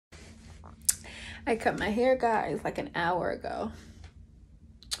I cut my hair, guys, like an hour ago.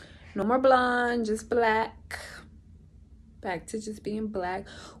 No more blonde, just black. Back to just being black,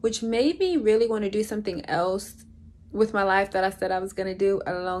 which made me really want to do something else with my life that I said I was going to do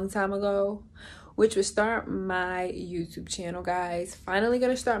a long time ago, which was start my YouTube channel, guys. Finally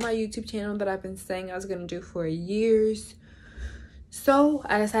going to start my YouTube channel that I've been saying I was going to do for years. So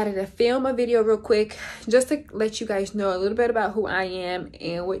I decided to film a video real quick just to let you guys know a little bit about who I am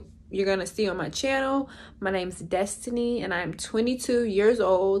and what you're going to see on my channel. My name's Destiny and I'm 22 years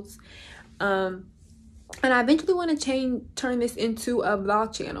old. And I eventually want to turn this into a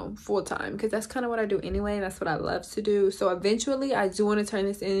vlog channel full time, because that's kind of what I do anyway, and that's what I love to do. So eventually I do want to turn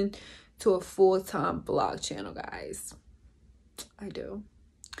this into a full-time vlog channel, guys. I do.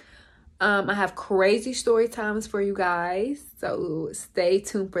 I have crazy story times for you guys, so stay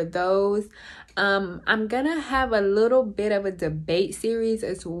tuned for those. I'm gonna have a little bit of a debate series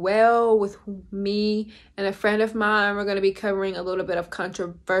as well with me and a friend of mine. We're gonna be covering a little bit of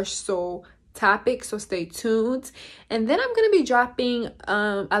controversial topics, so stay tuned. And then I'm going to be dropping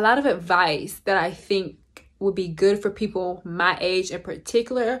a lot of advice that I think would be good for people my age in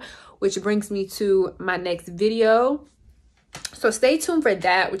particular, which brings me to my next video. So stay tuned for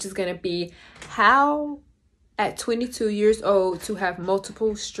that, which is going to be how at 22 years old to have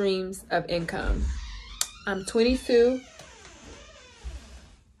multiple streams of income. I'm 22.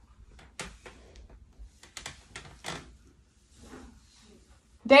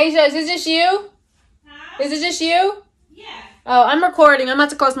 Deja, is this just you? Huh? Is it just you? Yeah. Oh, I'm recording. I'm about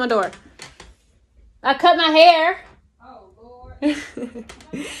to close my door. I cut my hair. Oh, Lord.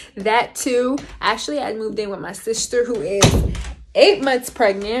 That too. Actually, I moved in with my sister who is 8 months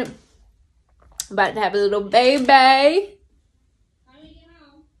pregnant. About to have a little baby.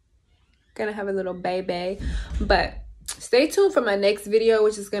 Gonna have a little baby. But stay tuned for my next video,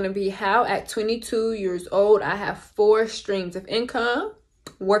 which is going to be how at 22 years old I have 4 streams of income.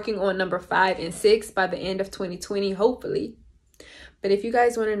 Working on number 5 and 6 by the end of 2020, hopefully. But if you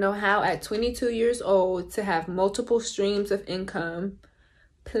guys want to know how at 22 years old to have multiple streams of income,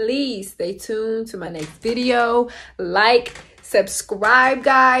 please stay tuned to my next video. Like, subscribe,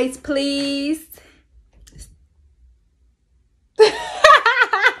 guys, please.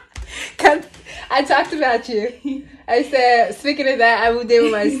 I talked about you. I said, speaking of that, I moved in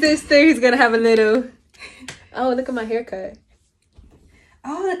with my sister who's gonna have a little. Oh, look at my haircut.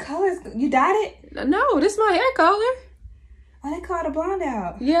 Oh, the colors. You dyed it? No, this is my hair color. Oh, they called a blonde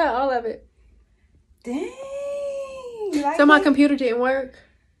out. Yeah, all of it. Dang. You like so my it? computer didn't work.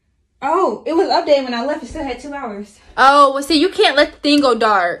 Oh, it was updated when I left. It still had 2 hours. Oh, well, see, you can't let the thing go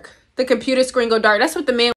dark. The computer screen go dark. That's what the man